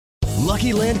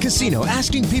Lucky Land Casino,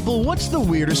 asking people, what's the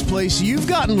weirdest place you've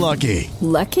gotten lucky?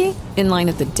 Lucky? In line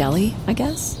at the deli, I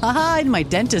guess? Aha, in my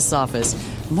dentist's office.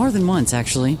 More than once,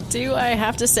 actually. Do I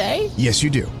have to say? Yes, you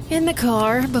do. In the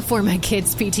car before my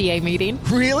kids' PTA meeting.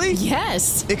 Really?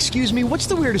 Yes. Excuse me, what's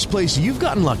the weirdest place you've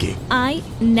gotten lucky? I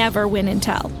never win and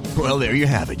tell. Well, there you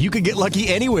have it. You can get lucky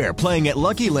anywhere, playing at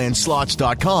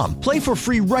LuckyLandSlots.com. Play for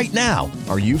free right now.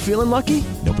 Are you feeling lucky?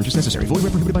 No purchase necessary. Void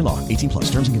where prohibited by law. 18 plus.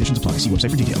 Terms and conditions apply. See website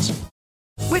for details.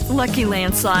 With Lucky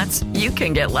Land Slots, you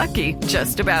can get lucky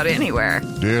just about anywhere.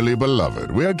 Dearly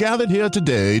beloved, we are gathered here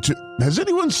today to... Has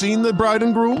anyone seen the bride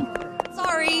and groom?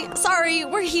 Sorry,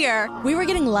 we're here. We were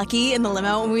getting lucky in the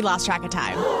limo and we lost track of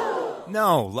time.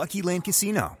 No, Lucky Land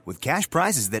Casino, with cash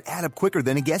prizes that add up quicker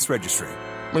than a guest registry.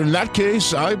 In that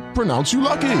case, I pronounce you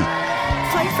lucky.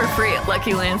 Play for free at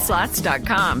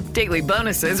LuckyLandSlots.com. Daily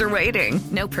bonuses are waiting.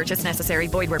 No purchase necessary.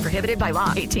 Void where prohibited by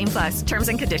law. 18 plus. Terms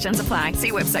and conditions apply.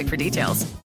 See website for details.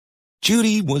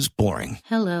 Judy was boring.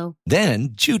 Hello. Then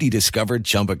Judy discovered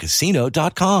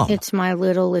ChumbaCasino.com. It's my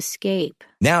little escape.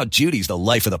 Now Judy's the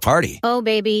life of the party. Oh,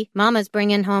 baby, mama's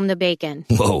bringing home the bacon.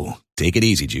 Whoa, take it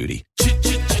easy, Judy.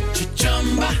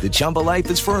 The Chumba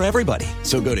life is for everybody.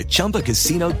 So go to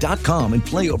ChumbaCasino.com and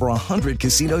play over 100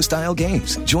 casino-style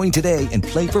games. Join today and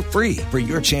play for free for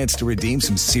your chance to redeem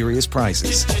some serious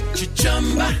prizes.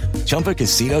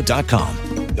 ChumbaCasino.com.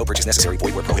 No purchase necessary.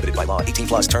 Void where prohibited by law. 18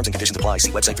 plus. Terms and conditions apply.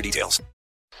 See website for details.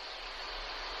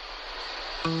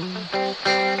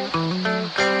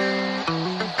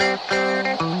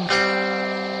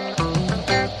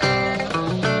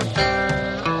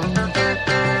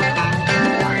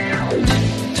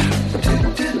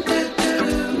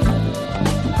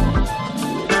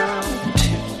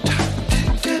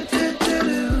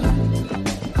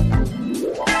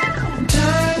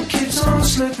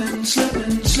 Slipping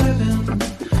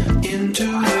into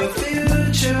the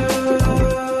future.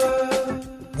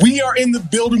 We are in the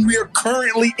building. We are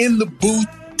currently in the booth.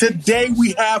 Today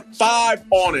we have 5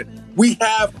 on it. We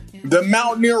have the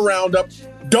Mountaineer Roundup.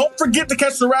 Don't forget to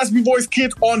catch the Raspy Voice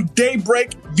Kids on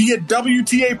Daybreak via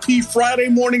WTAP Friday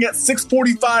morning at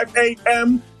 6:45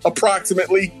 a.m.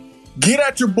 approximately. Get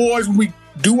at your boys when we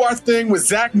do our thing with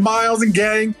Zach Miles and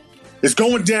gang. It's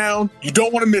going down. You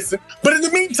don't want to miss it. But in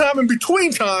the meantime, in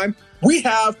between time, we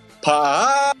have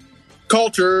pop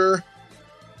culture.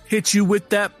 Hit you with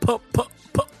that pop.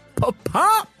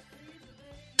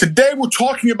 Today, we're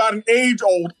talking about an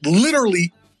age-old,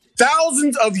 literally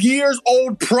thousands of years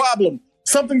old problem.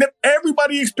 Something that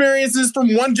everybody experiences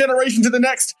from one generation to the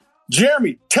next.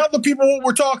 Jeremy, tell the people what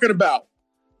we're talking about.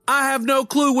 I have no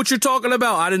clue what you're talking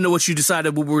about. I didn't know what you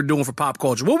decided what we were doing for pop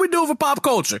culture. What are we doing for pop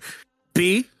culture?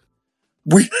 B?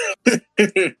 We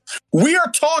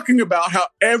are talking about how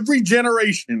every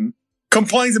generation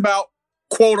complains about,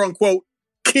 quote unquote,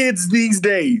 kids these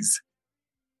days.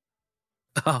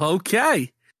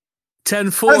 Okay.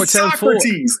 10-4,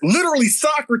 Socrates, literally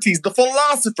Socrates, the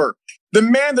philosopher, the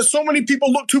man that so many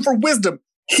people look to for wisdom.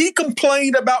 He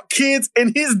complained about kids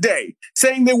in his day,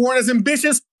 saying they weren't as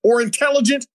ambitious or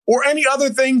intelligent or any other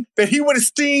thing that he would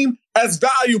esteem as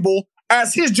valuable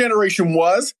as his generation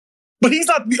was. But he's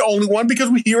not the only one, because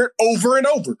we hear it over and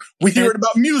over. We hear it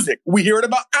about music. We hear it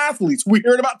about athletes. We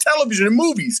hear it about television and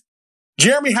movies.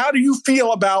 Jeremy, how do you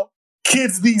feel about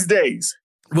kids these days?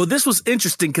 Well, this was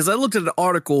interesting because I looked at an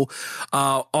article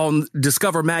on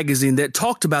Discover Magazine that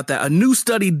talked about that. A new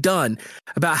study done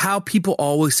about how people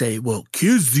always say, well,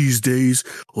 kids these days,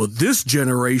 or this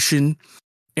generation.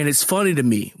 And it's funny to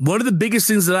me. One of the biggest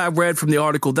things that I read from the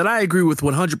article that I agree with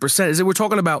 100% is that we're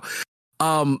talking about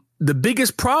the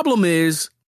biggest problem is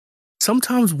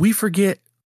sometimes we forget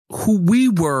who we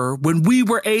were when we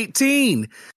were 18.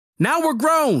 Now we're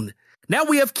grown. Now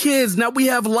we have kids. Now we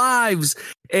have lives.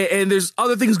 And there's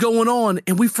other things going on.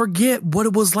 And we forget what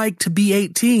it was like to be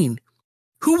 18.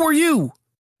 Who were you?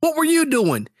 What were you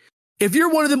doing? If you're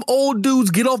one of them old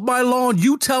dudes, get off my lawn.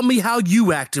 You tell me how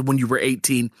you acted when you were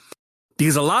 18.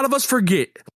 Because a lot of us forget.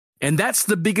 And that's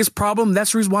the biggest problem.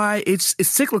 That's the reason why it's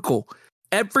cyclical.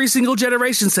 Every single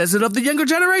generation says it of the younger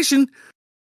generation.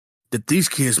 That these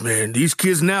kids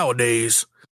nowadays.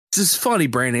 It's just funny,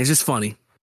 Brandon. It's just funny.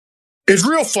 It's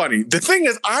real funny. The thing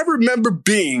is, I remember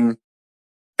being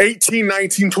 18,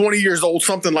 19, 20 years old,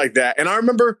 something like that. And I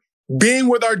remember being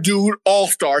with our dude,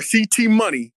 All-Star, CT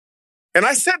Money. And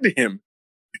I said to him,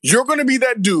 you're going to be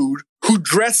that dude who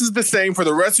dresses the same for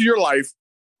the rest of your life,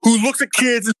 who looks at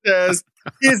kids and says,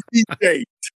 kids these days.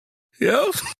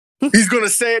 Yeah. He's going to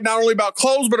say it not only about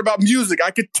clothes, but about music. I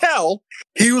could tell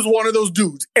he was one of those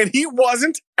dudes. And he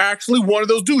wasn't actually one of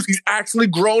those dudes. He's actually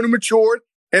grown and matured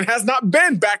and has not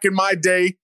been back in my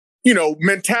day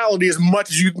mentality as much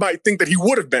as you might think that he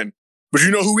would have been. But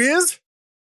you know who is?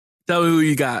 Tell me who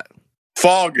you got.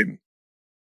 Foggin.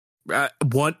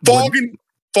 What? Foggin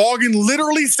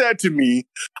literally said to me,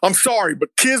 I'm sorry, but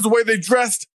kids, the way they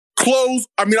dressed, clothes,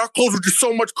 our clothes were just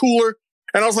so much cooler.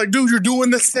 And I was like, dude, you're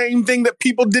doing the same thing that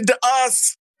people did to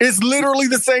us. It's literally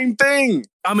the same thing.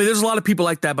 There's a lot of people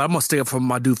like that, but I'm going to stay up from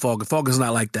my dude Foggin. Foggin's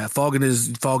not like that. Foggin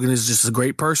is just a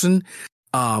great person.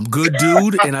 Good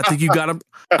dude, and I think you got him.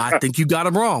 I think you got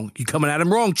him wrong. You coming at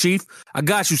him wrong, Chief. I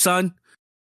got you, son.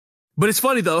 But it's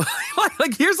funny though.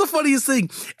 Like, here's the funniest thing: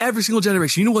 every single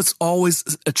generation, you know what's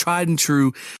always a tried and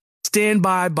true, stand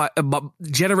by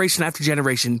generation after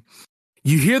generation.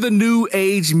 You hear the new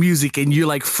age music and you're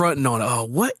like fronting on it. Oh,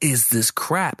 what is this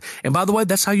crap? And by the way,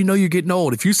 that's how you know you're getting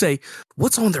old. If you say,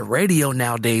 what's on the radio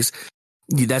nowadays?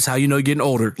 That's how you know you're getting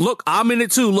older. Look, I'm in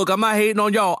it too. Look, I'm not hating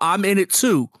on y'all. I'm in it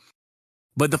too.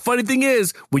 But the funny thing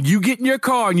is, when you get in your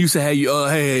car and you say,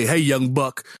 hey, young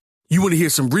buck, you want to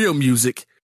hear some real music.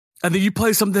 And then you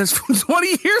play something that's from 20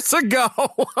 years ago.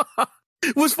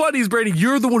 What's funny is, Brady,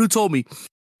 you're the one who told me.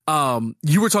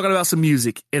 You were talking about some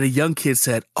music, and a young kid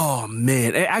said, "Oh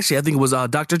man!" Actually, I think it was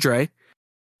Dr. Dre.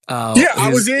 I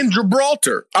was in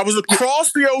Gibraltar. I was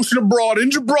across the ocean abroad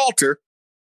in Gibraltar,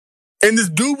 and this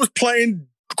dude was playing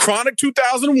Chronic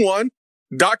 2001,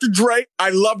 Dr. Dre. I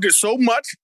loved it so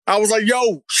much. I was like,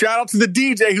 "Yo, shout out to the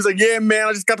DJ." He was like, "Yeah, man,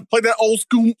 I just got to play that old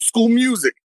school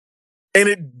music," and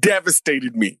it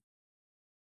devastated me.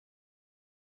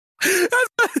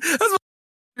 That's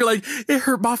You're like, it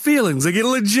hurt my feelings. Like, it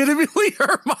legitimately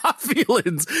hurt my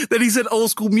feelings that he said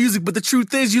old school music. But the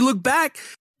truth is, you look back,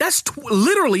 that's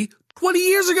literally 20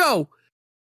 years ago.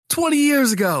 20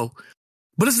 years ago.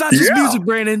 But it's not just music,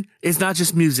 Brandon. It's not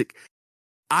just music.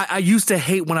 I used to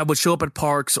hate when I would show up at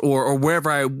parks or wherever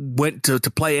I went to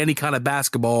play any kind of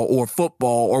basketball or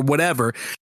football or whatever.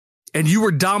 And you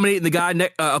were dominating the guy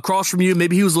across from you.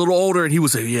 Maybe he was a little older and he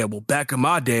would say, yeah, well, back in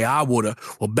my day, I would have.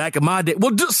 Well, back in my day.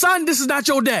 Well, son, this is not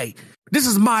your day. This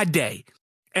is my day.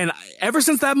 And ever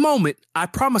since that moment, I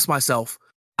promised myself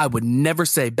I would never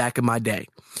say back in my day.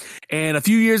 And a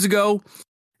few years ago,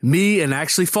 me and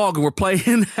actually Fogger were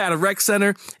playing at a rec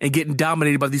center and getting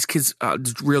dominated by these kids.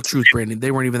 Real truth, Brandon.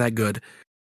 They weren't even that good.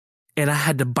 And I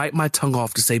had to bite my tongue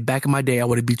off to say back in my day, I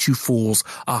would have beat you fools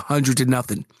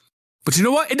 100-0. But you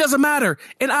know what? It doesn't matter.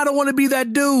 And I don't want to be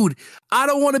that dude. I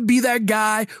don't want to be that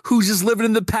guy who's just living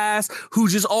in the past, who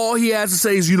just all he has to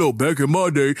say is, back in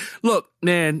my day. Look,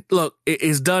 man,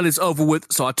 it's done. It's over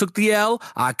with. So I took the L.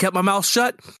 I kept my mouth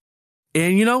shut.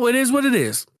 And, it is what it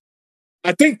is.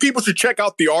 I think people should check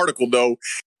out the article, though.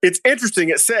 It's interesting.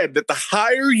 It said that the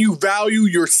higher you value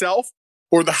yourself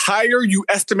or the higher you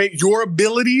estimate your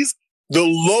abilities, the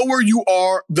lower you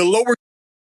are, the lower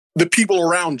the people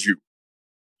around you.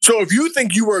 So if you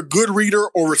think you were a good reader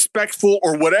or respectful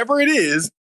or whatever it is,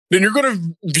 then you're going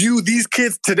to view these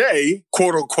kids today,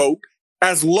 quote unquote,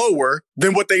 as lower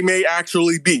than what they may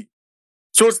actually be.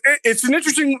 So it's an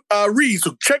interesting read.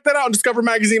 So check that out in Discover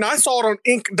Magazine. I saw it on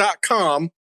Inc.com,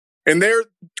 and they're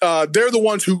the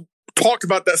ones who talked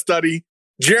about that study.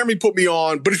 Jeremy put me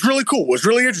on, but it's really cool. It's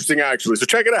really interesting, actually. So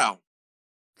check it out.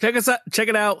 Check it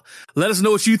out. Let us know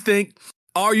what you think.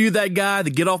 Are you that guy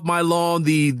that get off my lawn?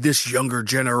 This younger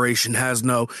generation has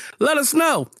no. Let us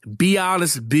know. Be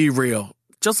honest, be real.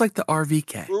 Just like the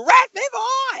RVK. Raspy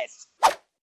voice!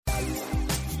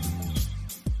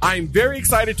 I'm very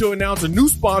excited to announce a new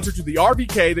sponsor to the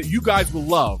RVK that you guys will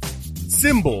love.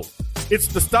 Symbol. It's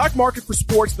the stock market for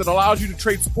sports that allows you to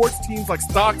trade sports teams like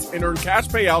stocks and earn cash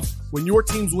payouts when your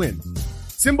teams win.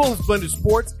 Symbol has blended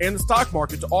sports and the stock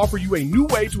market to offer you a new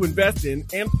way to invest in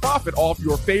and profit off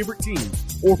your favorite teams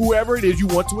or whoever it is you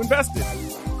want to invest in.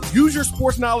 Use your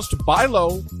sports knowledge to buy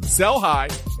low, sell high,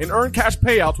 and earn cash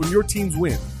payouts when your teams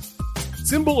win.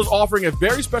 Symbol is offering a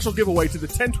very special giveaway to the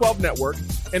 1012 Network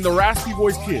and the Raspy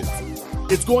Voice Kids.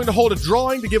 It's going to hold a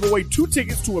drawing to give away 2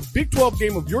 tickets to a Big 12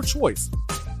 game of your choice.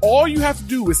 All you have to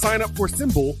do is sign up for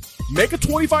Symbol, make a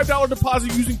 $25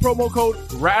 deposit using promo code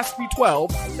RASPY12,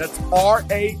 that's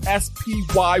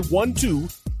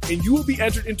RASPY12, and you will be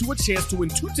entered into a chance to win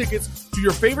 2 tickets to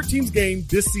your favorite team's game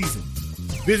this season.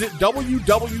 Visit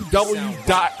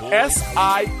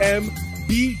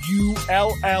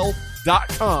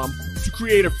www.simbull.com to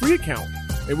create a free account.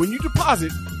 And when you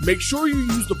deposit, make sure you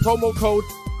use the promo code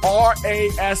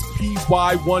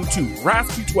RASPY12,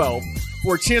 RASPY12,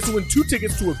 for a chance to win 2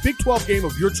 tickets to a Big 12 game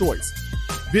of your choice.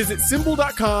 Visit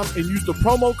Symbol.com and use the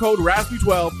promo code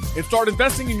RASPY12 and start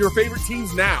investing in your favorite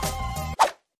teams now.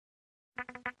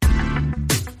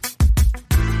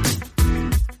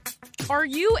 Are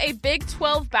you a Big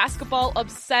 12 basketball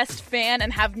obsessed fan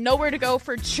and have nowhere to go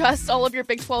for just all of your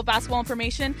Big 12 basketball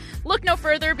information? Look no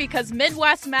further, because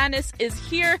Midwest Madness is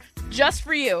here just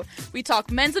for you. We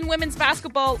talk men's and women's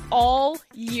basketball all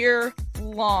year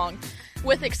long,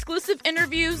 with exclusive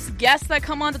interviews, guests that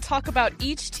come on to talk about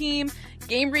each team,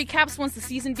 game recaps once the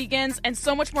season begins, and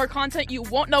so much more content you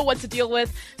won't know what to deal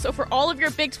with. So for all of your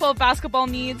Big 12 basketball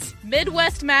needs,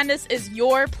 Midwest Madness is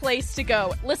your place to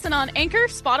go. Listen on Anchor,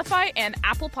 Spotify, and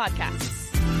Apple Podcasts.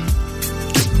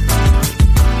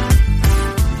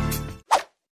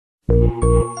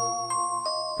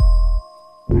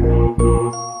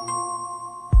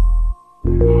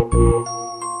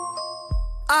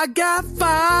 I got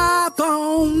 5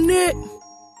 on it.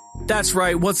 That's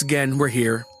right. Once again, we're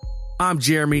here. I'm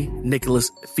Jeremy Nicholas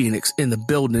Phoenix in the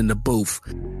building, in the booth.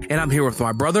 And I'm here with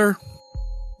my brother,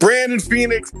 Brandon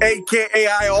Phoenix, a.k.a.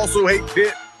 I also hate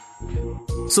Pitt.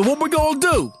 So what we're going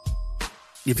to do,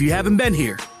 if you haven't been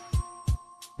here,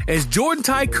 is Jordan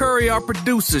Ty Curry, our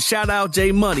producer, shout out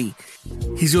J Money.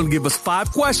 He's going to give us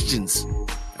 5 questions,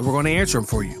 and we're going to answer them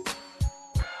for you.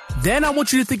 Then I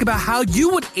want you to think about how you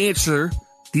would answer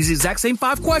these exact same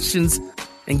 5 questions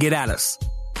and get at us.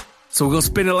 So we're going to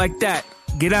spin it like that.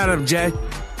 Get out of him, Jay.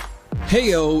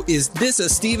 Heyo, is this a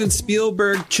Steven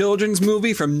Spielberg children's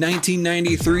movie from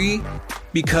 1993?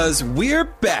 Because we're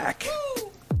back.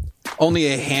 Only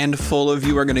a handful of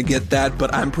you are going to get that,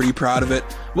 but I'm pretty proud of it.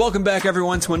 Welcome back,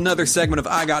 everyone, to another segment of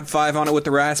I Got 5 on It with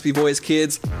the Raspy Voice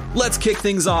Kids. Let's kick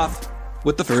things off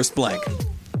with the first blank.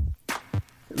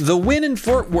 The win in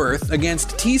Fort Worth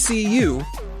against TCU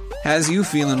has you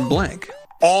feeling blank.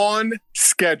 On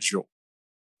schedule.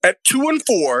 At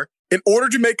 2-4, in order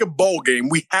to make a bowl game,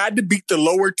 we had to beat the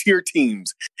lower tier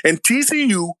teams. And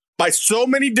TCU, by so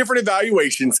many different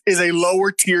evaluations, is a lower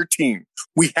tier team.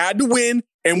 We had to win,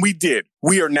 and we did.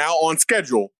 We are now on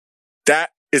schedule. That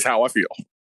is how I feel.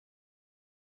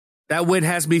 That win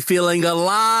has me feeling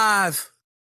alive.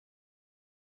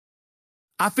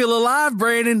 I feel alive,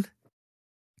 Brandon.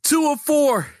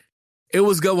 2-4. It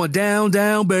was going down,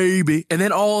 down, baby. And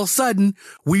then all of a sudden,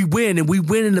 we win, and we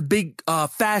win in a big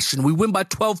fashion. We win by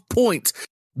 12 points.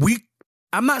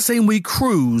 I'm not saying we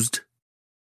cruised,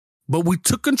 but we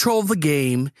took control of the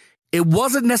game. It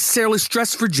wasn't necessarily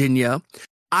stress Virginia.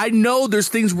 I know there's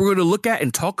things we're going to look at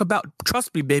and talk about.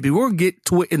 Trust me, baby, we're going to get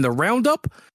to it in the roundup.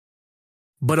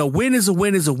 But a win is a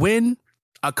win is a win.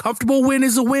 A comfortable win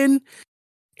is a win.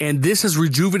 And this has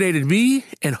rejuvenated me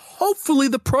and hopefully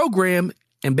the program.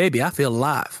 And baby, I feel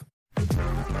alive.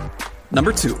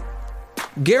 Number 2.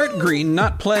 Garrett Green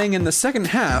not playing in the second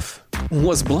half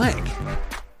was blank.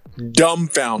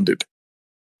 Dumbfounded.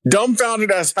 Dumbfounded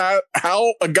as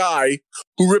how a guy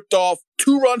who ripped off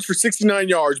 2 runs for 69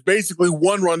 yards, basically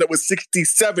 1 run that was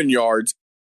 67 yards,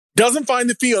 doesn't find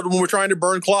the field when we're trying to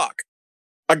burn clock.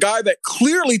 A guy that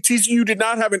clearly TCU did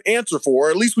not have an answer for,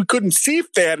 or at least we couldn't see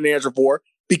if they had an answer for,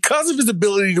 because of his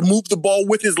ability to move the ball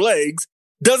with his legs,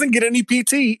 doesn't get any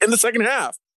PT in the second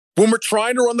half when we're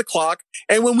trying to run the clock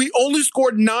and when we only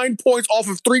scored 9 points off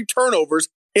of 3 turnovers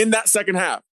in that second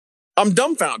half. I'm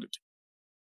dumbfounded.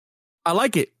 I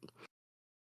like it.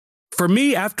 For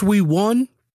me, after we won,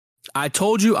 I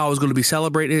told you I was going to be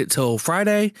celebrating it till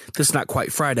Friday. This is not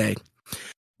quite Friday.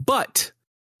 But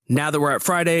now that we're at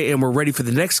Friday and we're ready for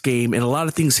the next game, and a lot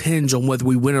of things hinge on whether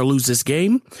we win or lose this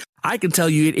game, I can tell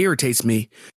you it irritates me.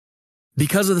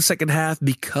 Because of the second half,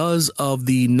 because of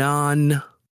the non-scoring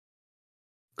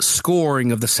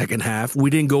of the second half, we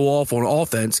didn't go off on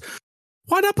offense.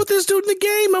 Why not put this dude in the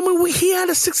game? I mean, he had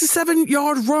a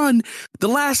 67-yard run the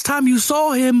last time you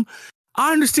saw him.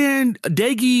 I understand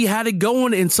Daggy had it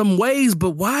going in some ways,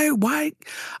 but why?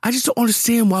 I just don't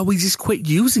understand why we just quit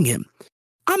using him.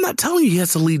 I'm not telling you he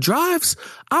has to lead drives.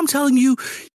 I'm telling you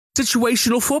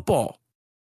situational football.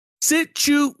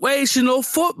 Situational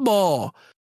football.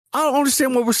 I don't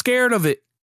understand why we're scared of it,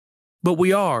 but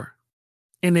we are,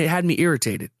 and it had me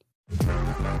irritated.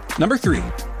 Number 3,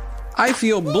 I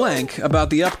feel blank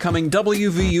about the upcoming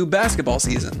WVU basketball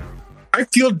season. I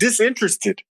feel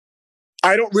disinterested.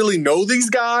 I don't really know these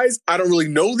guys. I don't really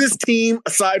know this team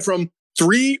aside from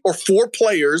 3 or 4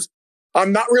 players.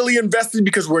 I'm not really invested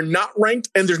because we're not ranked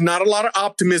and there's not a lot of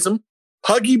optimism.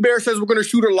 Huggy Bear says we're going to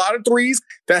shoot a lot of threes.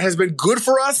 That has been good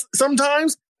for us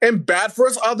sometimes and bad for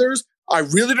us others. I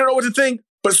really don't know what to think,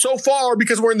 but so far,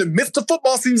 because we're in the midst of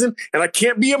football season and I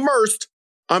can't be immersed,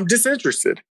 I'm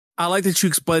disinterested. I like that you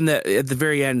explained that at the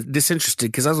very end,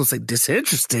 disinterested, because I was going to say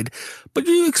disinterested, but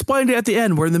you explained it at the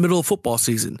end. We're in the middle of football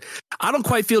season. I don't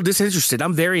quite feel disinterested.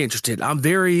 I'm very interested. I'm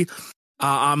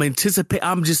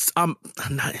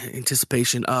not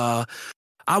anticipation. I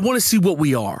want to see what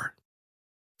we are.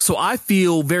 So I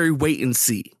feel very wait and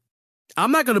see.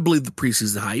 I'm not going to believe the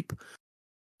preseason hype.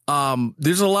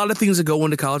 There's a lot of things that go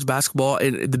into college basketball,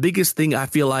 and the biggest thing I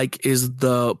feel like is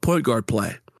the point guard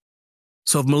play.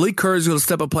 So if Malik Curry is going to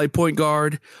step up, play point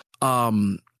guard,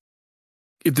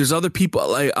 if there's other people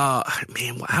like,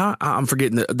 I'm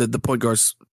forgetting the point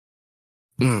guards.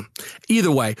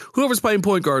 Either way, whoever's playing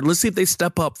point guard, let's see if they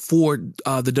step up for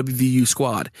the WVU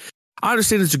squad. I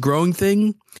understand it's a growing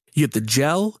thing. You have to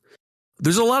gel.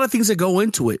 There's a lot of things that go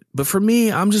into it, but for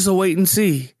me, I'm just a wait and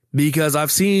see. Because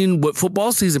I've seen what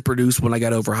football season produced when I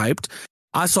got overhyped.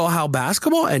 I saw how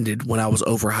basketball ended when I was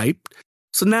overhyped.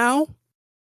 So now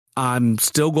I'm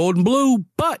still gold and blue,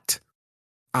 but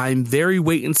I'm very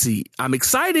wait and see. I'm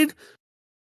excited,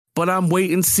 but I'm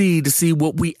wait and see to see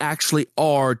what we actually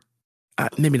are.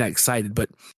 Maybe not excited, but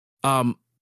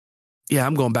yeah,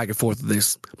 I'm going back and forth with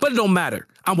this. But it don't matter.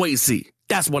 I'm wait and see.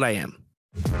 That's what I am.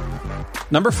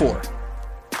 Number 4.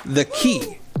 The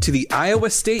key to the Iowa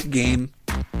State game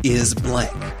is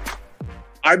blank.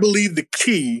 I believe the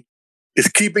key is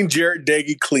keeping Jarret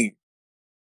Doege clean.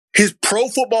 His Pro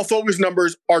Football Focus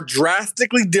numbers are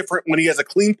drastically different when he has a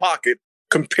clean pocket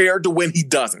compared to when he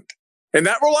doesn't. And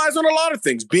that relies on a lot of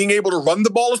things. Being able to run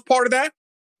the ball is part of that.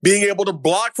 Being able to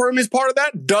block for him is part of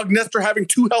that. Doug Nestor having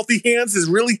 2 healthy hands is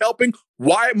really helping.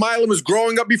 Wyatt Milam is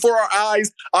growing up before our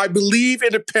eyes. I believe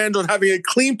it depends on having a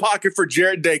clean pocket for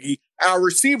Jarret Doege. Our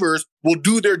receivers will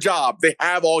do their job. They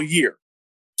have all year.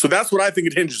 So that's what I think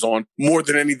it hinges on more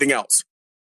than anything else.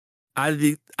 I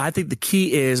think the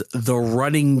key is the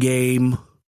running game.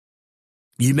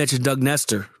 You mentioned Doug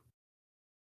Nestor.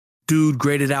 Dude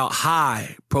graded out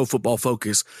high Pro Football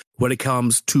Focus when it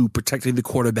comes to protecting the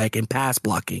quarterback and pass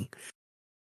blocking.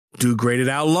 Dude graded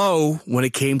out low when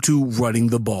it came to running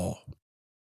the ball.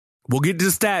 We'll get to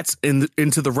the stats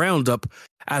into the roundup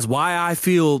as why I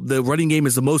feel the running game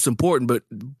is the most important, but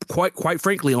quite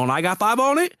frankly, on I Got 5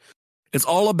 on it, it's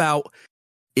all about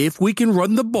if we can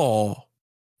run the ball,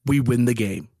 we win the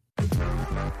game.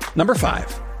 Number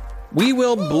 5. We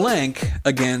will blank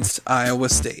against Iowa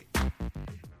State.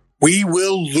 We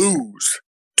will lose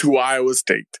to Iowa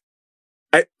State.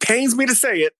 It pains me to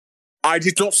say it. I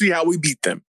just don't see how we beat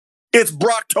them. It's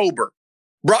Brocktober.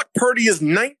 Brock Purdy is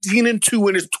 19-2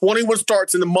 in his 21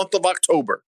 starts in the month of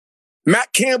October.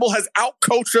 Matt Campbell has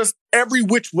outcoached us every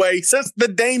which way since the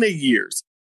Dana years.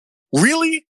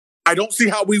 Really? I don't see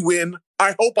how we win.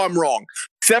 I hope I'm wrong.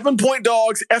 7-point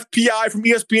dogs, FPI from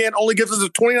ESPN only gives us a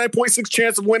 29.6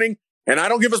 chance of winning, and I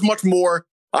don't give us much more.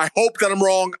 I hope that I'm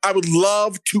wrong. I would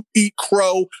love to eat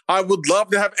crow. I would love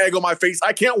to have egg on my face.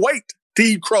 I can't wait to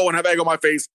eat crow and have egg on my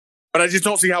face, but I just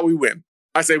don't see how we win.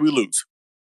 I say we lose.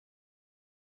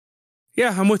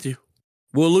 Yeah, I'm with you.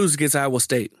 We'll lose against Iowa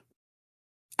State.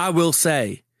 I will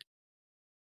say,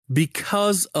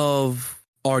 because of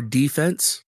our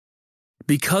defense,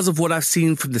 because of what I've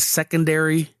seen from the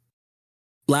secondary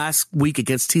last week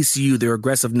against TCU, their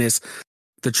aggressiveness,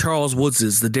 the Charles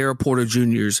Woodses, the Darrell Porter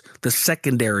Jr.'s, the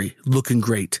secondary looking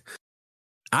great.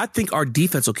 I think our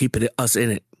defense will keep us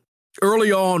in it.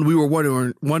 Early on, we were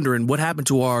wondering what happened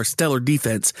to our stellar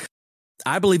defense.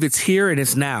 I believe it's here and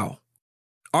it's now.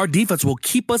 Our defense will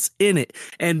keep us in it.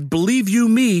 And believe you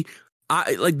me,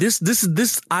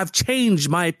 I've changed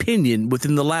my opinion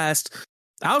within the last,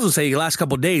 I was going to say the last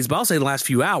couple of days, but I'll say the last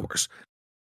few hours.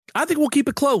 I think we'll keep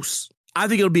it close. I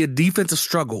think it'll be a defensive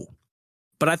struggle,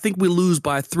 but I think we lose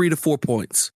by 3 to 4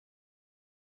 points.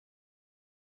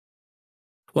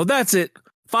 Well, that's it.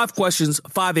 5 questions,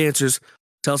 5 answers.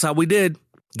 Tell us how we did.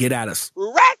 Get at us.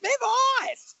 Rack me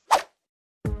voice!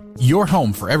 Your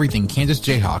home for everything Kansas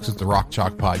Jayhawks is the Rock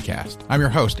Chalk Podcast. I'm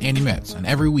your host, Andy Metz, and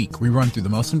every week we run through the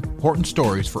most important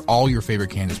stories for all your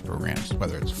favorite Kansas programs,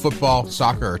 whether it's football,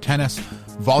 soccer, or tennis,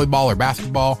 volleyball or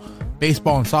basketball,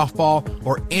 baseball and softball,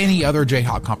 or any other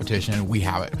Jayhawk competition, we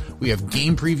have it. We have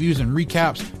game previews and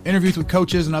recaps, interviews with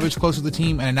coaches and others close to the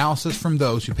team, and analysis from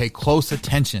those who pay close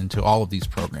attention to all of these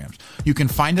programs. You can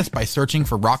find us by searching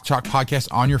for Rock Chalk Podcast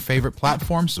on your favorite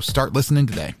platform, so start listening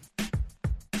today.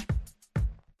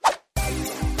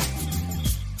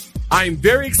 I am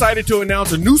very excited to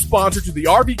announce a new sponsor to the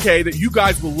RVK that you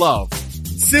guys will love.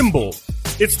 Symbol.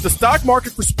 It's the stock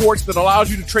market for sports that allows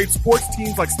you to trade sports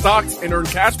teams like stocks and earn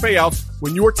cash payouts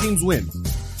when your teams win.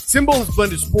 Symbol has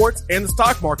blended sports and the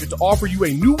stock market to offer you a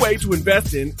new way to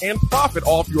invest in and profit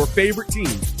off your favorite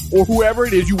teams or whoever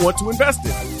it is you want to invest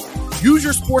in. Use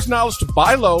your sports knowledge to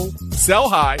buy low, sell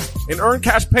high, and earn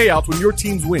cash payouts when your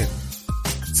teams win.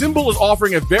 Symbol is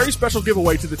offering a very special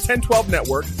giveaway to the 1012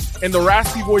 Network and the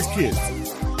Raspy Boys Kids.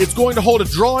 It's going to hold a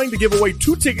drawing to give away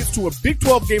 2 tickets to a Big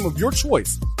 12 game of your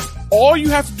choice. All you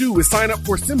have to do is sign up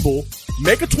for Symbol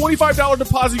Make a $25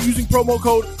 deposit using promo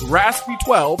code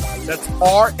RASPY12, that's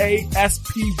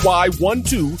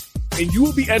RASPY12, and you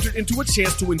will be entered into a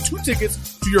chance to win 2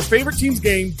 tickets to your favorite team's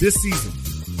game this season.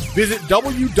 Visit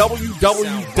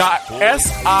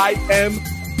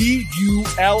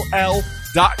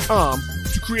www.simbull.com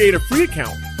to create a free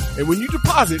account. And when you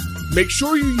deposit, make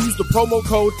sure you use the promo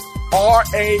code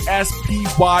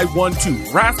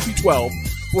RASPY12, RASPY12,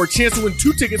 for a chance to win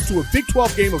 2 tickets to a Big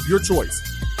 12 game of your choice.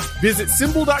 Visit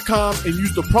simbull.com and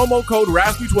use the promo code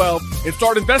RASPY12 and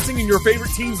start investing in your favorite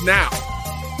teams now.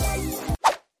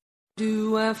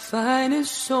 Do I find it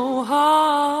so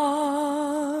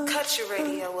hard? Cut your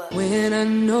radio up. When I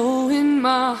know in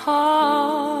my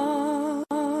heart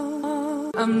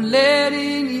I'm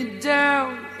letting you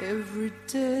down every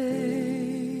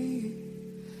day.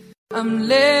 I'm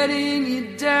letting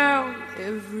you down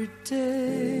every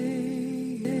day.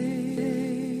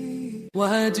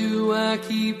 Why do I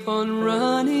keep on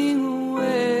running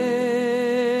away?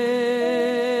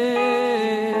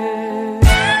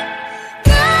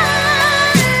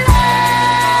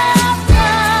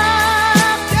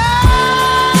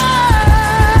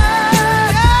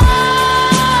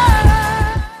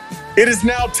 It is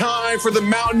now time for the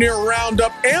Mountaineer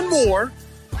Roundup and more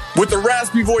with the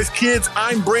Raspy Voice Kids.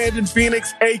 I'm Brandon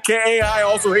Phoenix, a.k.a. I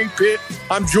Also Hate Pitt.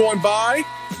 I'm joined by...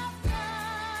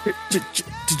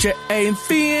 J and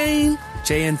Fiend,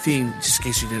 just in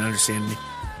case you didn't understand me.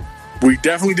 We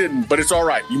definitely didn't, but it's all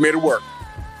right. You made it work.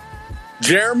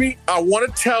 Jeremy, I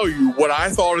want to tell you what I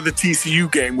thought of the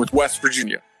TCU game with West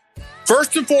Virginia.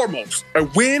 First and foremost, a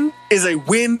win is a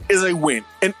win is a win.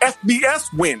 An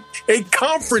FBS win, a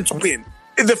conference win.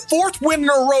 The 4th win in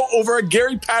a row over a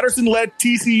Gary Patterson-led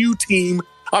TCU team.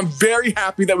 I'm very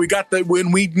happy that we got the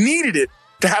win. We needed it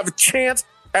to have a chance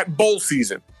at bowl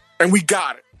season, and we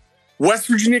got it. West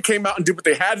Virginia came out and did what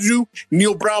they had to do.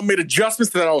 Neil Brown made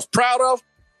adjustments that I was proud of.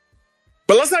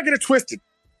 But let's not get it twisted.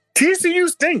 TCU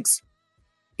stinks.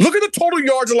 Look at the total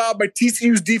yards allowed by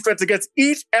TCU's defense against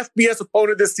each FBS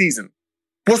opponent this season.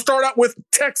 We'll start out with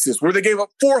Texas, where they gave up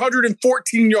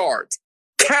 414 yards.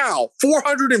 Cal,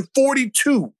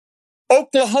 442.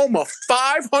 Oklahoma,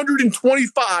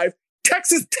 525.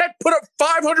 Texas Tech put up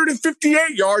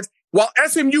 558 yards, while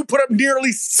SMU put up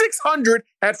nearly 600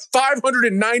 at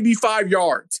 595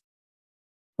 yards.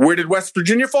 Where did West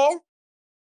Virginia fall?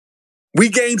 We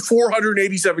gained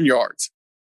 487 yards.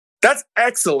 That's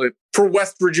excellent for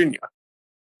West Virginia.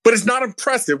 But it's not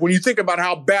impressive when you think about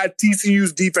how bad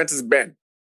TCU's defense has been.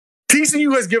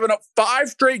 TCU has given up 5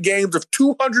 straight games of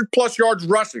 200-plus yards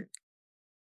rushing.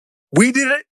 We did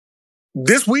it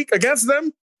this week against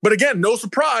them, but again, no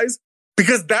surprise,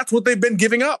 because that's what they've been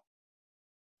giving up.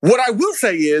 What I will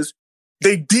say is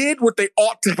they did what they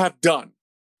ought to have done.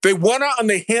 They went out and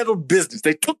they handled business.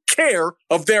 They took care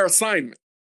of their assignment.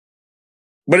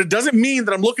 But it doesn't mean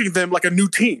that I'm looking at them like a new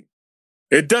team.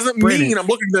 It doesn't mean I'm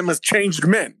looking at them as changed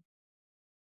men.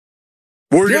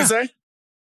 What were you going to say?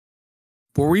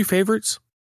 Were we favorites?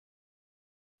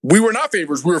 We were not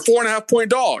favorites. We were 4.5-point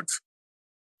dogs.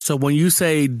 So when you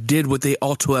say did what they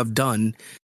ought to have done,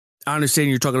 I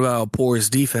understand you're talking about a porous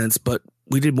defense, but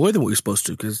we did more than what we were supposed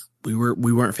to because we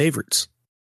weren't favorites.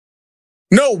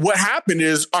 No, what happened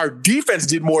is our defense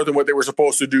did more than what they were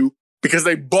supposed to do because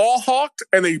they ball hawked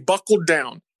and they buckled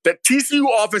down. That TCU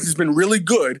offense has been really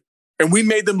good, and we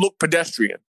made them look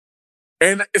pedestrian.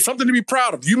 And it's something to be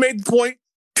proud of. You made the point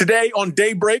today on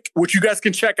Daybreak, which you guys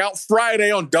can check out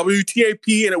Friday on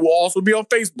WTAP, and it will also be on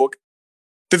Facebook,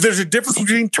 that there's a difference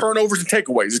between turnovers and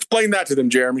takeaways. Explain that to them,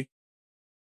 Jeremy.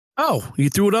 Oh, you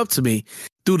threw it up to me.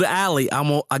 Through the alley,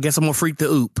 I guess I'm going to freak the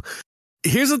oop.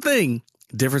 Here's the thing.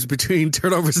 Difference between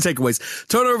turnovers and takeaways.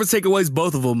 Turnovers and takeaways,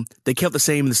 both of them, they kept the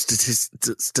same in the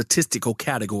statistical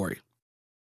category.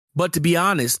 But to be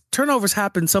honest, turnovers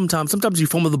happen sometimes. Sometimes you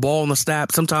fumble the ball on the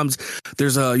snap. Sometimes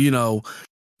there's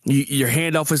your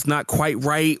handoff is not quite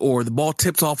right, or the ball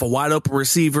tips off a wide open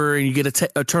receiver and you get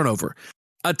a turnover.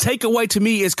 A takeaway to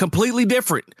me is completely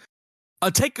different.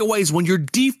 A takeaway is when your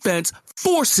defense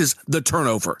forces the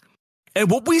turnover. And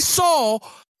what we saw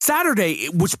Saturday,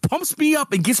 which pumps me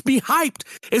up and gets me hyped,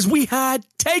 is we had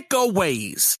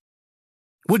takeaways.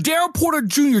 When Darryl Porter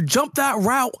Jr. jumped that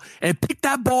route and picked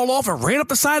that ball off and ran up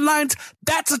the sidelines,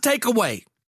 that's a takeaway.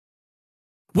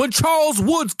 When Charles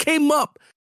Woods came up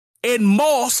and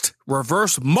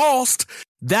reverse mossed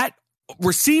that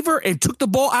receiver and took the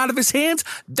ball out of his hands,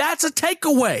 that's a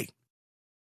takeaway.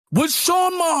 When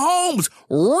Sean Mahomes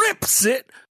rips it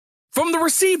from the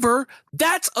receiver,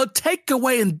 that's a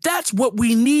takeaway, and that's what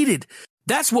we needed.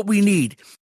 That's what we need.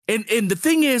 And the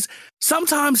thing is,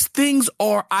 sometimes things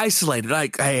are isolated.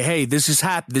 Like, hey, this has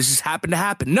happened to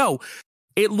happen. No,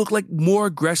 it looked like more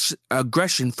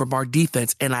aggression from our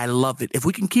defense, and I love it. If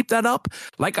we can keep that up,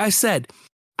 like I said,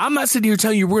 I'm not sitting here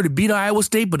telling you we're going to beat Iowa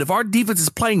State, but if our defense is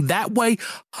playing that way,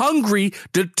 hungry,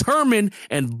 determined,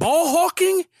 and ball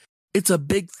hawking, it's a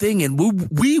big thing, and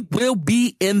we will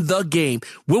be in the game.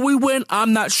 Will we win?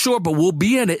 I'm not sure, but we'll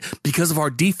be in it because of our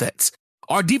defense.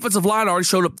 Our defensive line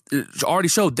already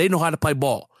showed they know how to play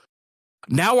ball.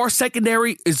 Now our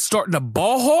secondary is starting to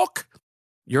ball hawk.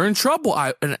 You're in trouble.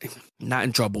 Not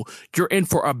in trouble. You're in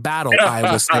for a battle,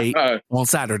 Iowa State, on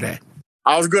Saturday.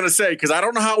 I was going to say, because I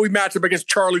don't know how we match up against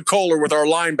Charlie Kohler with our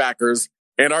linebackers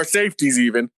and our safeties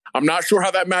even. I'm not sure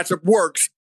how that matchup works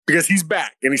because he's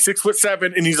back and he's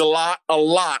 6'7" and he's a lot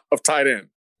of tight end.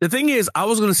 The thing is, I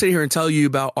was going to sit here and tell you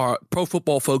about our Pro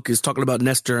Football Focus, talking about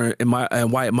Nestor and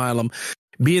Wyatt Milam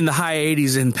being the high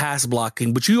 80s in pass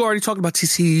blocking, but you already talked about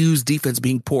TCU's defense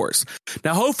being porous.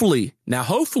 Now, hopefully,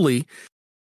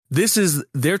 this is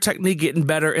their technique getting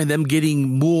better and them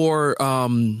getting more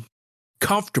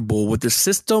comfortable with the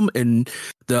system and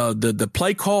the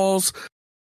play calls,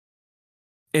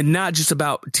 and not just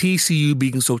about TCU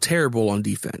being so terrible on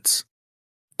defense.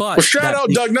 But shout out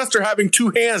Doug Nestor having two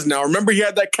hands now. Remember, he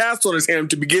had that cast on his hand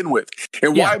to begin with.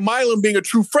 And Wyatt Milam being a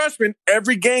true freshman,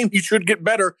 every game he should get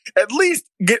better, at least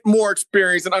get more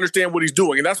experience and understand what he's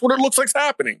doing. And that's what it looks like is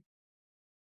happening.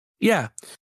 Yeah.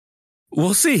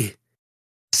 We'll see.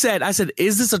 I said,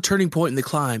 is this a turning point in the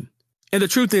climb? And the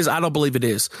truth is, I don't believe it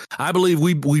is. I believe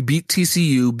we beat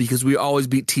TCU because we always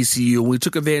beat TCU. We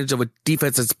took advantage of a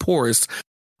defense that's porous.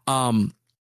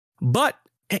 But,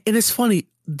 and it's funny,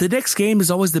 the next game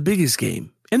is always the biggest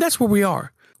game. And that's where we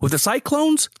are. With the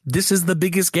Cyclones, this is the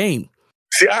biggest game.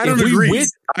 See, I don't agree.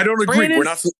 Brandon,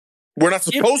 we're not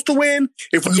supposed to win.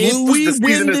 If we lose, the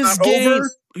season is not over.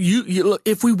 Look,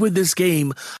 if we win this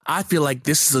game, I feel like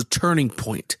this is a turning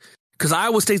point. Because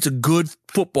Iowa State's a good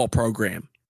football program.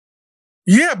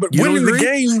 Yeah, but winning the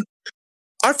game,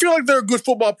 I feel like they're a good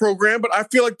football program, but I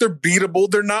feel like they're beatable.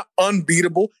 They're not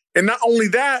unbeatable. And not only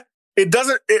that,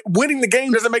 winning the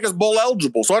game doesn't make us bowl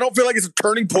eligible. So I don't feel like it's a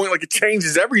turning point, like it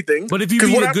changes everything. But if you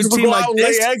beat a good team like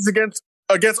this, lay eggs against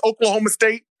Oklahoma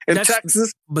State and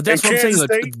Texas, but that's what I'm saying.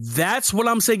 Like, that's what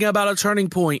I'm saying about a turning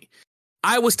point.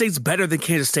 Iowa State's better than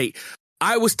Kansas State.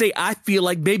 Iowa State, I feel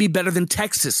like, maybe better than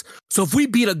Texas. So if we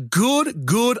beat a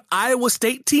good Iowa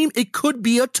State team, it could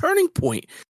be a turning point.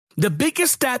 The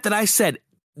biggest stat that I said,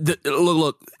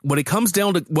 look, when it comes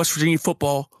down to West Virginia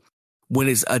football, when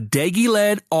it's a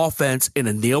Daggy-led offense and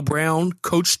a Neil Brown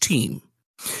coach team,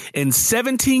 in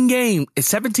 17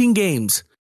 games,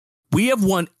 we have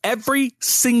won every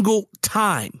single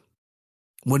time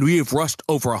when we have rushed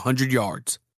over 100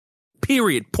 yards.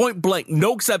 Period. Point blank.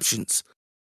 No exceptions.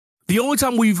 The only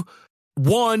time we've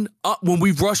won when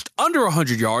we've rushed under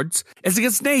 100 yards is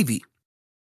against Navy.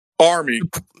 Army.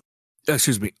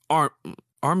 Excuse me. Army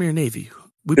or Navy?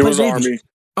 It was Navy.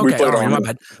 Army. Okay,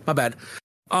 Army. My bad.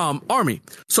 Army.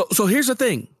 So here's the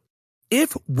thing.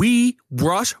 If we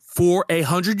rush for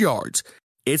 100 yards,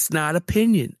 it's not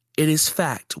opinion. It is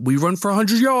fact. We run for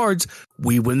 100 yards,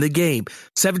 we win the game.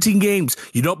 17 games.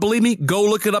 You don't believe me? Go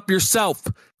look it up yourself.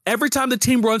 Every time the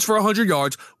team runs for 100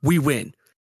 yards, we win.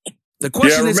 The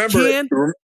question is,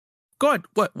 go ahead.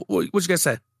 What you guys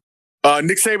say?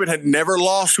 Nick Saban had never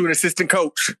lost to an assistant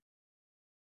coach.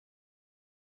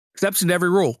 Exception to every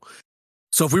rule.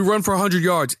 So if we run for 100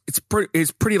 yards,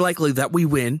 it's pretty likely that we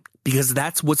win because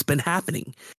that's what's been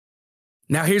happening.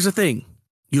 Now, here's the thing.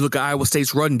 You look at Iowa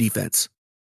State's run defense.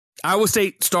 Iowa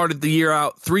State started the year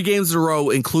out 3 games in a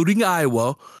row, including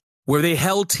Iowa, where they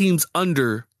held teams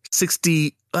under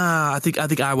 60. I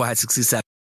think Iowa had 67.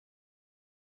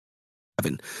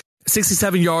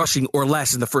 67 yards or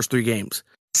less in the first 3 games.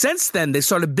 Since then, they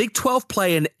started Big 12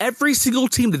 play, and every single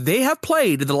team that they have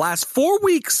played in the last 4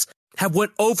 weeks have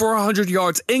went over 100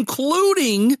 yards,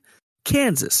 including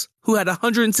Kansas, who had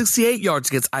 168 yards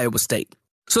against Iowa State.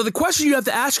 So the question you have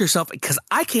to ask yourself, because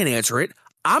I can't answer it,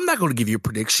 I'm not going to give you a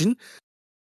prediction.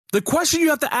 The question you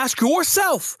have to ask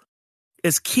yourself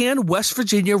is, can West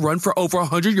Virginia run for over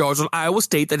 100 yards on Iowa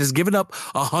State that has given up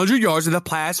 100 yards in the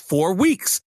past 4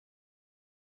 weeks?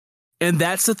 And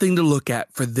that's the thing to look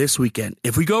at for this weekend.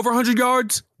 If we go over 100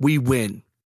 yards, we win.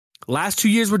 Last 2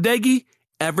 years with Daggy,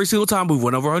 every single time we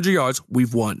went over 100 yards,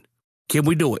 we've won. Can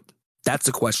we do it? That's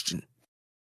the question.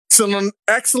 It's an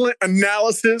excellent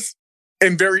analysis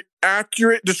and very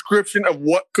accurate description of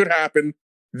what could happen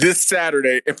this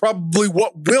Saturday and probably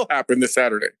what will happen this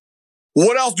Saturday.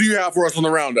 What else do you have for us on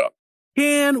the roundup?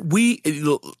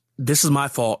 This is my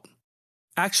fault.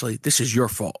 Actually, this is your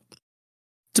fault.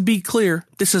 To be clear,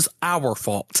 this is our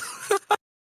fault.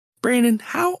 Brandon,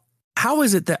 how How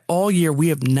is it that all year we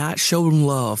have not shown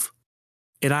love?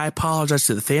 And I apologize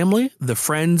to the family, the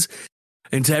friends,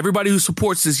 and to everybody who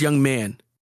supports this young man.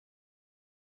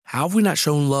 How have we not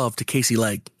shown love to Casey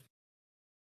Legg?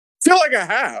 I feel like I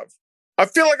have. I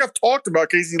feel like I've talked about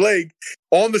Casey Legg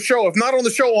on the show. If not on the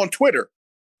show, on Twitter.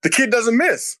 The kid doesn't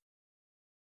miss.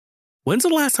 When's the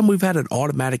last time we've had an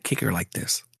automatic kicker like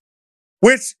this?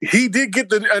 Which he did get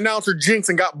the announcer jinx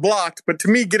and got blocked, but to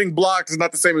me, getting blocked is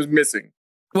not the same as missing.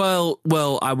 Well,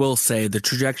 I will say the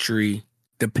trajectory,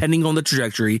 depending on the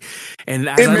trajectory, and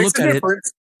as I look at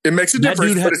it makes a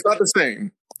difference, but it's not the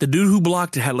same. The dude who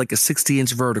blocked it had like a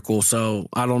 60-inch vertical, so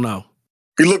I don't know.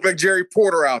 He looked like Jerry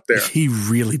Porter out there. He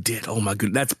really did. Oh my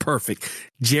goodness, that's perfect.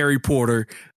 Jerry Porter.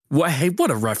 Hey, what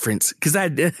a reference, because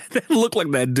that looked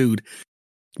like that dude.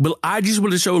 But I just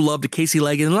want to show love to Casey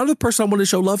Legg, and another person I want to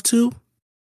show love to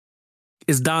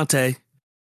is Dante.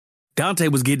 Dante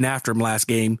was getting after him last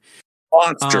game.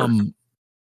 Monster.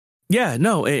 Yeah,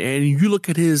 no, and you look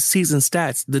at his season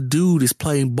stats, the dude is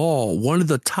playing ball. One of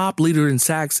the top leaders in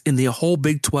sacks in the whole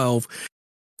Big 12.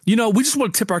 You know, we just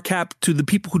want to tip our cap to the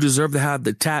people who deserve to have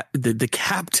the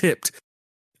cap tipped.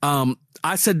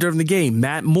 I said during the game,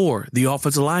 Matt Moore, the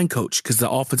offensive line coach, because the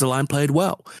offensive line played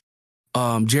well.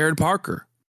 Jared Parker,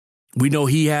 we know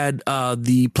he had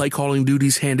the play calling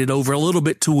duties handed over a little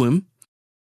bit to him.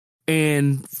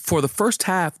 And for the first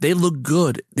half, they look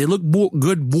good. They look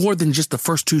good more than just the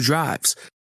first two drives.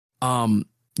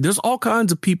 There's all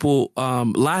kinds of people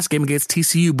last game against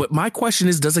TCU. But my question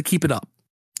is, does it keep it up?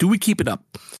 Do we keep it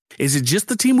up? Is it just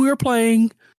the team we were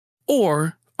playing,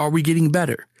 or are we getting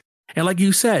better? And like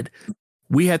you said,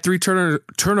 we had 3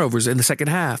 turnovers in the second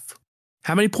half.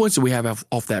 How many points do we have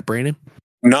off that, Brandon?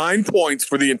 9 points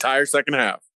for the entire second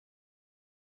half.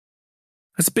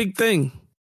 That's a big thing.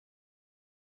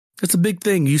 That's a big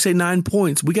thing. You say 9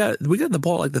 points. We got the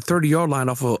ball like the 30-yard line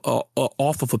off of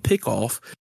a pickoff,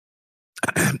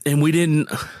 and we didn't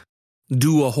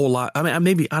do a whole lot. I mean,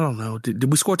 maybe I don't know.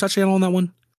 Did we score a touchdown on that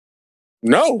one?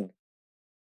 No.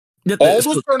 Yeah, all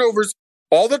those turnovers,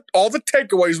 all the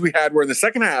takeaways we had were in the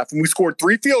second half, and we scored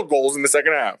 3 field goals in the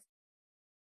second half.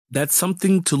 That's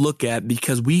something to look at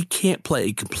because we can't play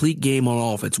a complete game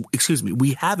on offense. Excuse me,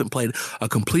 we haven't played a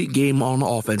complete game on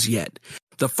offense yet.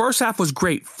 The first half was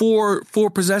great. 4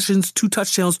 possessions, 2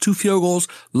 touchdowns, 2 field goals.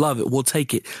 Love it. We'll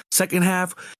take it. Second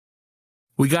half,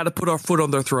 we got to put our foot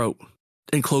on their throat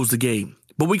and close the game.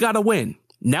 But we got to win.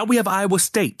 Now we have Iowa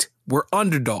State. We're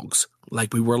underdogs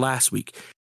like we were last week.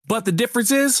 But the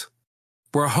difference is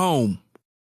we're home.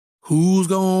 Who's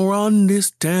going to run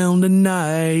this town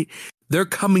tonight? They're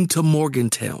coming to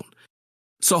Morgantown.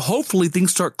 So hopefully things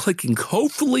start clicking.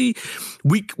 Hopefully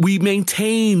we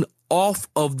maintain off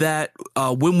of that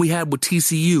win we had with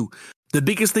TCU. The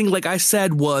biggest thing, like I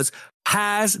said, was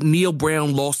has Neil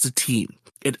Brown lost the team?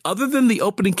 And other than the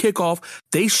opening kickoff,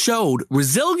 they showed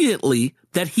resiliently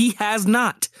that he has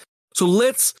not. So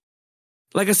let's,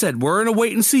 like I said, we're in a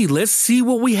wait and see. Let's see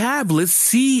what we have. Let's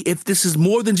see if this is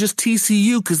more than just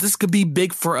TCU, because this could be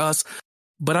big for us.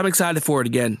 But I'm excited for it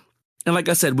again. And like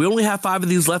I said, we only have 5 of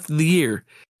these left in the year.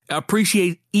 I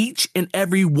appreciate each and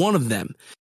every one of them.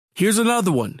 Here's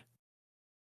another one.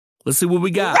 Let's see what we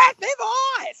got. Show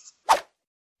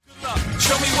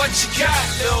me what you got,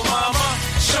 little mama.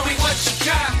 Show me what you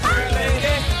got, little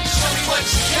lady. Show me what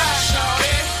you got,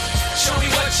 shawty. Show me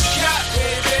what you got,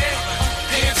 baby.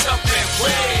 Hands up and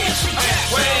wave, and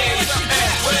wave,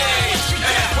 and wave,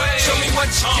 and wave. Show me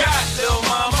what you got, little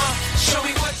mama. Show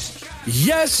me what you got.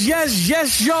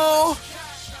 Yes, y'all.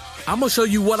 I'm going to show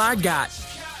you what I got.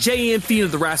 JNF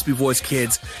of the Raspy Voice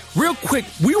Kids. Real quick,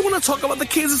 we want to talk about the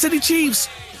Kansas City Chiefs.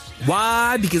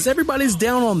 Why? Because everybody's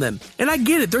down on them. And I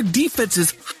get it. Their defense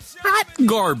is hot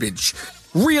garbage.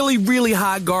 Really, really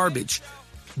hot garbage.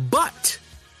 But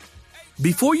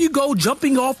before you go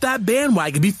jumping off that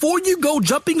bandwagon, before you go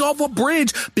jumping off a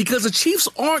bridge because the Chiefs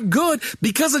aren't good,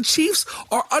 because the Chiefs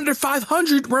are under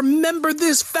 500, remember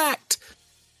this fact.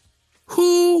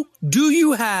 Who do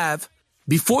you have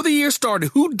before the year started?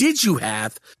 Who did you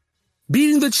have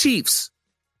beating the Chiefs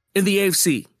in the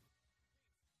AFC?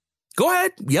 Go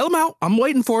ahead. Yell them out. I'm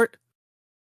waiting for it.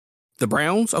 The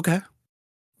Browns? Okay.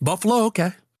 Buffalo?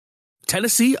 Okay.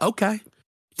 Tennessee? Okay.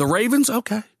 The Ravens?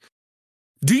 Okay.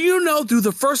 Do you know through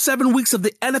the first 7 weeks of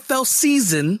the NFL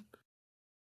season,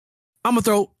 I'm going to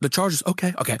throw the Chargers.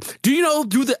 Okay. Do you know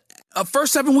through the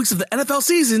first 7 weeks of the NFL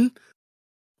season,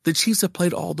 the Chiefs have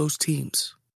played all those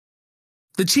teams?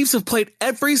 The Chiefs have played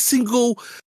every single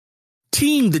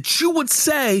team that you would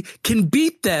say can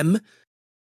beat them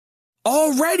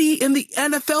already in the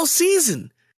NFL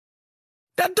season.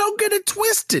 Now, don't get it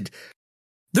twisted.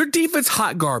 Their defense,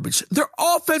 hot garbage. Their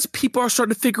offense, people are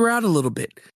starting to figure out a little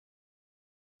bit.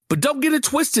 But don't get it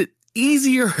twisted.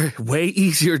 Way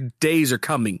easier days are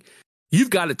coming. You've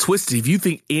got it twisted if you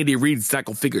think Andy Reid's not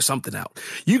going to figure something out.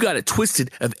 You got it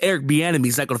twisted if Eric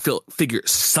Bieniemy's not going to figure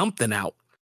something out.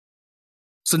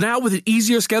 So now with an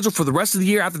easier schedule for the rest of the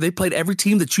year after they played every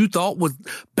team that you thought was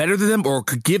better than them or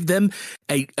could give them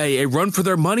a run for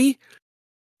their money,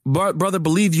 brother,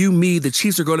 believe you me, the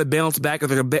Chiefs are going to bounce back, or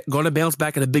they're going to bounce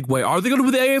back in a big way. Are they going to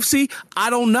win the AFC? I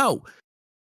don't know.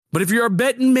 But if you're a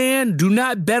betting man, do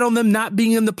not bet on them not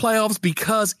being in the playoffs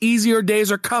because easier days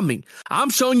are coming. I'm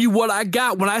showing you what I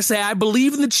got when I say I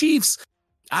believe in the Chiefs.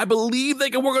 I believe they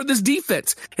can work on this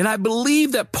defense. And I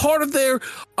believe that part of their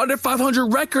under 500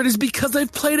 record is because they've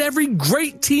played every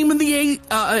great team in the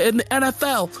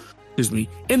NFL.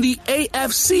 In the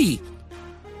AFC.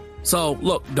 So,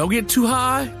 look, don't get too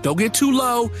high, don't get too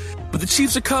low, but the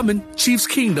Chiefs are coming. Chiefs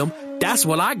Kingdom. That's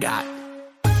what I got.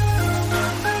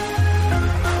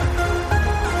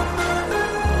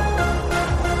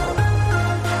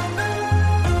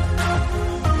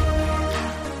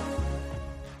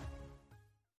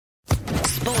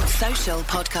 Social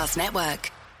Podcast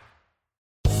Network.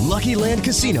 Lucky Land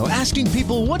Casino, asking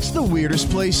people, what's the weirdest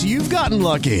place you've gotten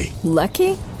lucky?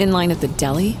 Lucky? In line at the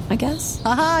deli, I guess?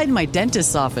 Aha, in my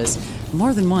dentist's office.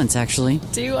 More than once, actually.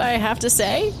 Do I have to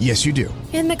say? Yes, you do.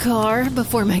 In the car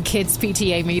before my kids'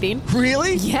 PTA meeting.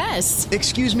 Really? Yes.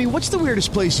 Excuse me, what's the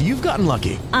weirdest place you've gotten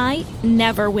lucky? I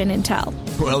never win and tell.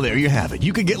 Well, there you have it.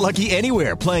 You can get lucky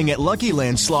anywhere, playing at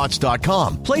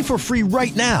LuckyLandSlots.com. Play for free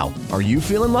right now. Are you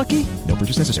feeling lucky? No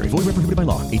purchase necessary. Void where prohibited by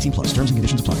law. 18+. Terms and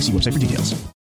conditions apply. See website for details.